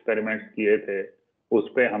एक्सपेरिमेंट्स किए थे, उस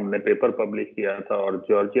पे हमने पेपर पब्लिश किया था और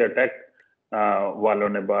जॉर्जिया टेक वालों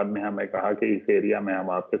ने बाद में हमें कहा कि इस एरिया में हम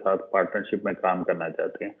आपके साथ पार्टनरशिप में काम करना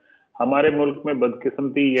चाहते हैं। हमारे मुल्क में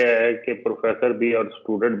बदकिस्मती यह है कि प्रोफेसर भी और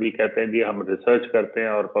स्टूडेंट भी कहते हैं जी हम रिसर्च करते हैं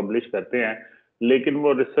और पब्लिश करते हैं, लेकिन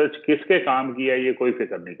वो रिसर्च किसके काम की है ये कोई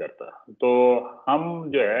फिक्र नहीं करता। तो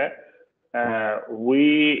हम जो है we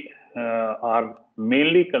are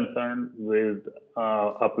mainly concerned with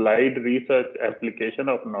applied research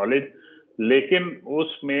application of knowledge, लेकिन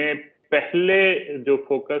उसमें पहले जो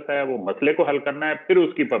फोकस है वो मसले को हल करना है, फिर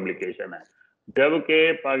उसकी पब्लिकेशन है।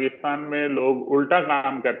 जबकि पाकिस्तान में लोग उल्टा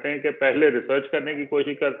काम करते हैं कि पहले रिसर्च करने की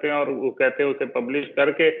कोशिश करते हैं और वो कहते हैं उसे पब्लिश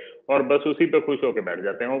करके और बस उसी पे खुश होकर बैठ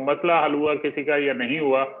जाते हैं। वो मसला हल हुआ किसी का या नहीं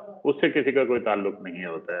हुआ उससे किसी का कोई ताल्लुक नहीं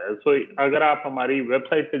होता है। सो अगर आप हमारी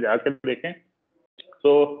वेबसाइट पे जाकर देखें,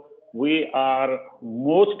 so we are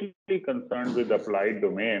mostly concerned with applied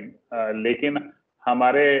domain, लेकिन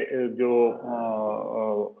हमारे जो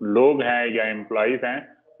लोग हैं या एम्प्लॉइज हैं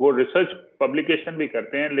वो रिसर्च पब्लिकेशन भी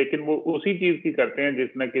करते हैं, लेकिन वो उसी चीज की करते हैं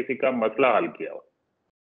जिसने किसी का मसला हल किया हो।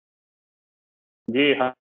 जी हाँ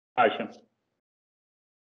हाशिम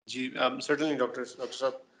जी, certainly, Dr.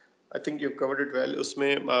 Sahab, I think you've covered it well.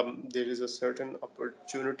 उसमें there is a certain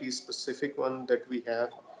opportunity specific one that we have.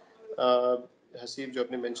 Hasib, जो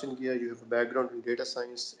आपने mention किया, you have a background in data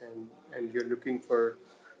science and you're looking for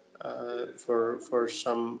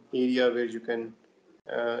some area where you can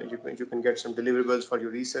get some deliverables for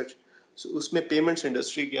your research. So उसमें payments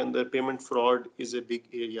industry के अंदर payment fraud is a big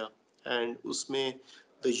area, and उसमें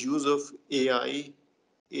the use of AI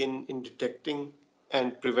in detecting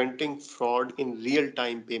and preventing fraud in real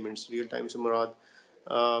time payments. real time से मुराद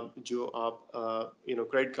जो आप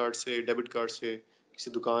credit card से, debit card से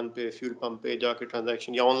किसी दुकान पे, फ्यूल पंप पे जाके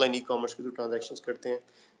ट्रांजैक्शन या ऑनलाइन ई कॉमर्स के थ्रू ट्रांजैक्शंस करते हैं,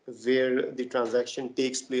 where the transaction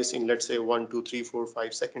takes place in, let's say, 1 2 3 4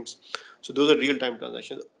 5 seconds. So those are real time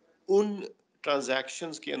transactions. उन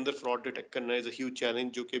transactions के अंदर fraud detect करना is a huge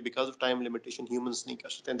challenge जो कि because of time limitation humans नहीं कर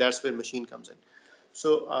सकते, and that's where machine comes in. So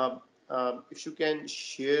if you can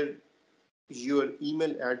share your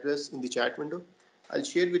email address in the chat window, I'll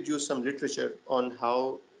share with you some literature on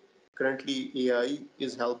how currently AI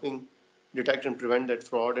is helping detect and prevent that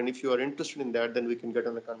fraud. And if you are interested in that, then we can get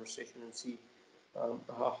on the conversation and see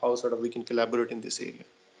how sort of we can collaborate in this area.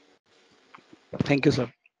 Thank you,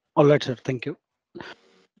 sir. All right, sir. Thank you.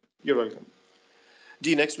 You're welcome.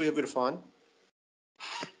 G, next we have Irfan.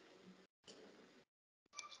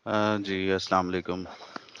 जी अस्सलाम वालेकुम।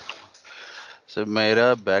 So मेरा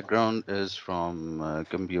background is from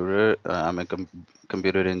computer. I'm a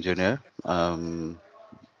computer engineer.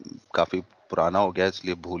 काफ़ी पुराना हो गया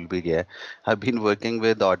इसलिए भूल भी गया है. I've been working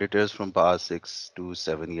with auditors from past 6 to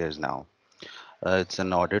 7 years now. It's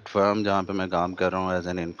an audit firm जहाँ पे मैं काम कर रहा हूँ as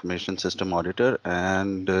an information system auditor.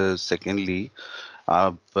 And secondly,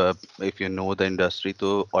 आप if you know the industry,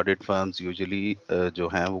 तो audit firms usually जो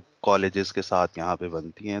हैं वो colleges के साथ यहाँ पे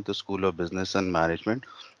बनती हैं. तो School of Business and Management,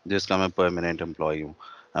 जिसका मैं permanent employee हूँ.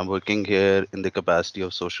 I'm working here in the capacity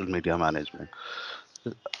of social media management.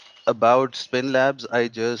 About SPINN Labs, I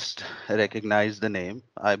just recognized the name.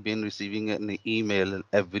 I've been receiving an email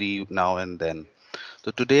every now and then.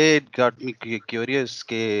 So today it got me curious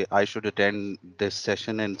that I should attend this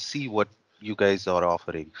session and see what you guys are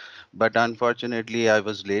offering. But unfortunately, I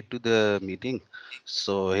was late to the meeting,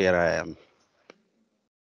 so here I am.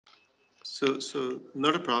 So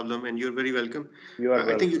not a problem, and you're very welcome. you are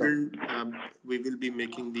I think you welcome. didn't. We will be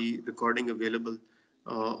making the recording available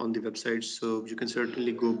on the website, so you can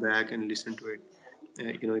certainly go back and listen to it.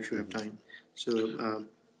 If you have Mhm. time. So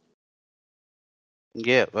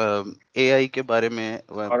Yeah, AI के बारे में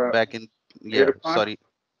और back in, yeah, Irfan sorry.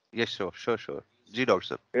 Yes, sure. Ji doctor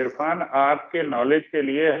साहब. इरफान आपके knowledge के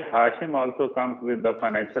लिए Hashim also comes with the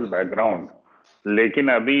financial background,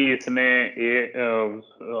 लेकिन अभी इसने ये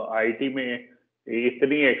आईटी में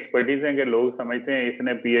इतनी एक्सपर्टीज है कि लोग समझते हैं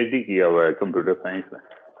इसने पीएचडी किया हुआ है कंप्यूटर साइंस में।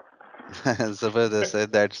 जबरदस्त है.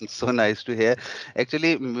 That's so nice to here.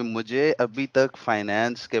 Actually मुझे अभी तक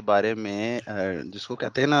फाइनेंस के बारे में जिसको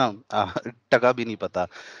कहते हैं ना टका भी नहीं पता.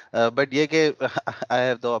 बट ये कि I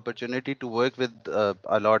have the opportunity to work with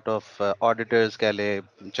a lot of auditors, कह ले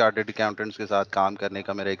चार्टर्ड अकाउंटेंट्स के साथ काम करने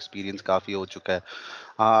का मेरा एक्सपीरियंस काफ़ी हो चुका है.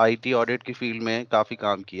 हाँ आईटी ऑडिट की फील्ड में काफ़ी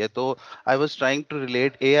काम किया है। तो I was trying to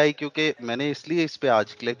relate AI, क्योंकि मैंने इसलिए इस पे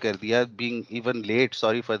आज क्लिक कर दिया, being even late,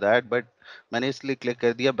 sorry for that, but मैंने इसलिए क्लिक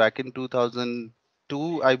कर दिया बैक इन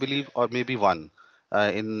 2002 आई बिलीव, और may be one,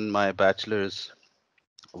 in my bachelors.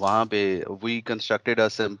 वहाँ पे we constructed a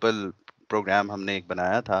simple programme, हमने एक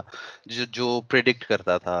बनाया था जो जो प्रिडिक्ट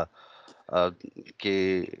करता था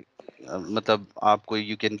कि मतलब आपको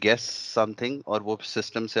यू कैन गेस समथिंग, और वो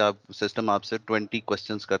सिस्टम आपसे 20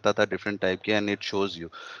 क्वेश्चंस करता था डिफरेंट टाइप के, एंड इट शोज यू।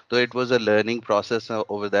 तो it was a learning process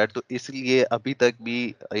over that. तो इसलिए अभी तक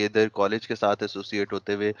भी इधर कॉलेज के साथ एसोसिएट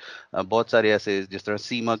होते हुए बहुत सारे ऐसे, जिस तरह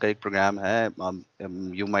सीमा का एक प्रोग्राम है,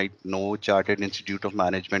 you might know, chartered institute of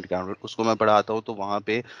management accountant, उसको मैं पढ़ाता हूँ। तो वहाँ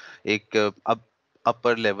पे एक अब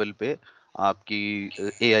अपर लेवल पे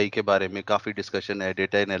आपकी एआई के बारे में काफ़ी डिस्कशन है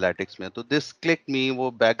डेटा एनालिटिक्स में। तो दिस क्लिक मी, वो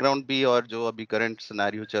बैकग्राउंड भी और जो अभी करंट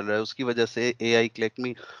सिनेरियो चल रहा है उसकी वजह से एआई क्लिक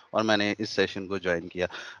मी, और मैंने इस सेशन को ज्वाइन किया।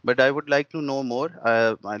 But I would like to know more, I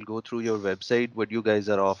will go through your website, what you guys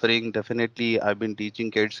are offering. Definitely I been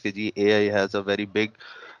teaching kids कि जी AI has a very big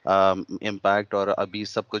impact, और अभी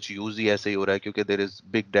सब कुछ use ही ऐसे ही हो रहा है क्योंकि देर इज़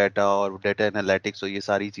बिग डाटा और डाटा एनालिटिक्स, और ये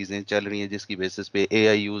सारी चीज़ें चल रही हैं जिसकी बेसिस पे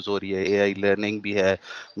एआई यूज़ हो रही है। एआई लर्निंग भी है,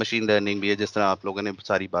 मशीन लर्निंग भी है, जिस तरह आप लोगों ने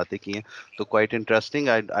सारी बातें की हैं। तो quite interesting,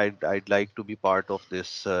 I'd like to be part of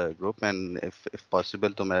this group, and if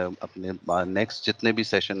possible तो मैं अपने नेक्स्ट जितने भी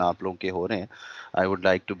सेशन आप लोगों के हो रहे हैं, I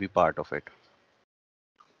would like to be part of it.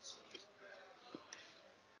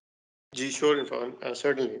 Ji, sure, Irfan.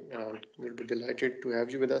 Certainly, we'll be delighted to have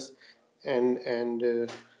you with us, and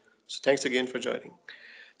so thanks again for joining.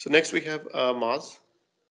 So next we have Maz.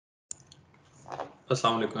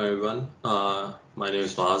 Assalamu alaikum everyone. My name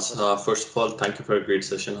is Maz. First of all, thank you for a great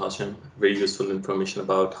session, Hashim. Very useful information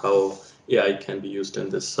about how AI can be used in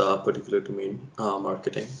this particular domain,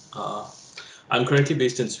 marketing. I'm currently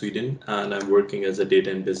based in Sweden and I'm working as a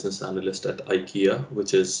data and business analyst at IKEA,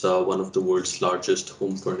 which is one of the world's largest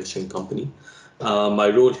home furnishing company. My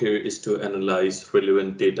role here is to analyze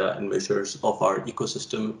relevant data and measures of our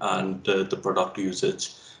ecosystem and the product usage,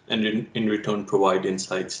 and in return provide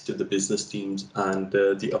insights to the business teams and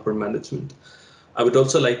the upper management. I would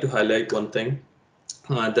also like to highlight one thing,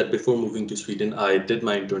 that before moving to Sweden, I did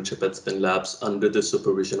my internship at SPINN Labs under the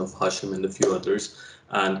supervision of Hashim and a few others,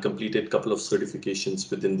 and completed a couple of certifications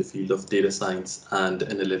within the field of data science and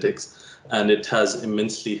analytics. And it has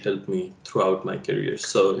immensely helped me throughout my career.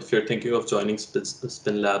 So if you're thinking of joining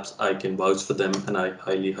SPINN Labs, I can vouch for them and I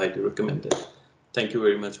highly, highly recommend it. Thank you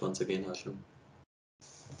very much once again, Hashim.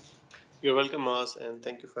 You're welcome, Maz, and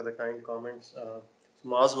thank you for the kind comments.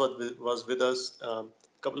 Maz was with us a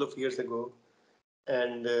couple of years ago,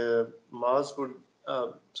 and Maz would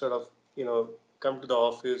sort of, come to the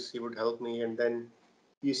office. He would help me, and then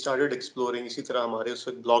he started exploring. इसी तरह हमारे उस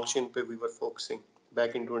वक्त blockchain पे we were focusing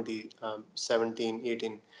back in 2017,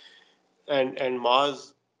 18, and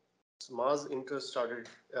Maz interest started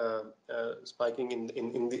spiking in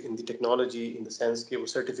the technology, in the sense कि वो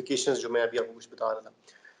certifications जो मैं अभी आपको कुछ बता रहा था,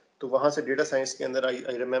 तो वहाँ से डेटा साइंस के अंदर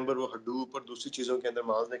आई रिमेंबर वो हडूप और दूसरी चीज़ों के अंदर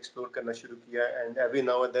माज ने एक्सप्लोर करना शुरू किया, and every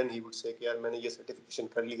now and then he would say कि यार मैंने ये सर्टिफिकेशन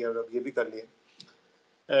कर लिया और अब ये भी कर लिया,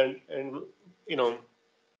 and you know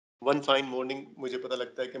one fine morning मुझे पता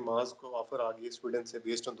लगता है कि माज को ऑफर आ गई स्टूडेंट से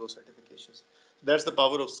बेस्ड ऑन दो certifications. That's the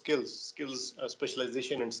power of skills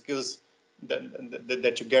specialisation and skills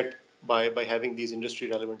that you get by having these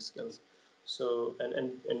industry relevant skills. So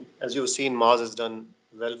and as you've seen, Maz has done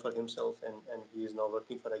well for himself, and he is now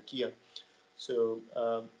working for IKEA. So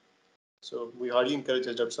so we highly encourage,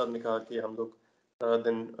 as Dr. Saab ne kaha, कि हम लोग rather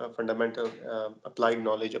than fundamental applied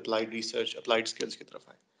knowledge, applied research, applied skills की तरफ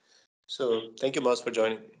आए. So thank you, Maz, for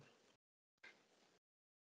joining me.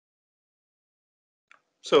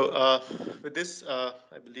 So with this,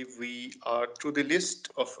 I believe we are through the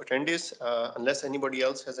list of attendees. Unless anybody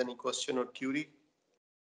else has any question or query,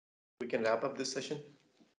 we can wrap up this session.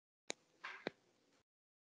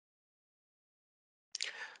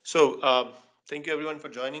 So thank you everyone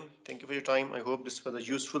for joining. Thank you for your time. I hope this was a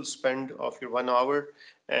useful spend of your 1 hour,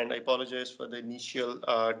 and I apologize for the initial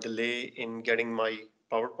delay in getting my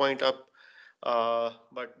PowerPoint up.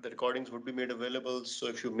 But the recordings would be made available, so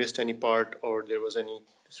if you missed any part or there was any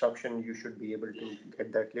disruption, you should be able to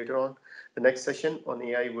get that later on. The next session on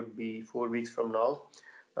AI would be 4 weeks from now.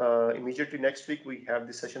 Immediately next week we have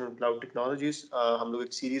the session on cloud technologies. हम लोग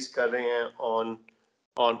एक series कर रहे हैं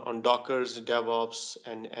on Dockers, DevOps,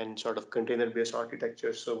 and sort of container-based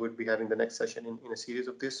architecture. So we'll be having the next session in a series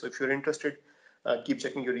of this. So if you're interested, keep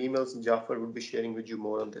checking your emails. Jafar will be sharing with you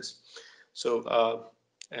more on this. So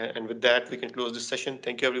and with that, we can close this session.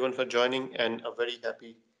 Thank you everyone for joining, and a very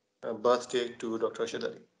happy birthday to Dr. Arshad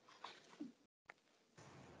Ali.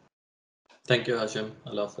 Thank you, Hashim.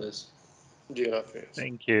 Allah Hafiz. Ji Hafiz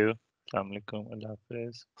Thank you. Assalamu alaikum. Allah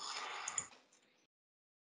Hafiz.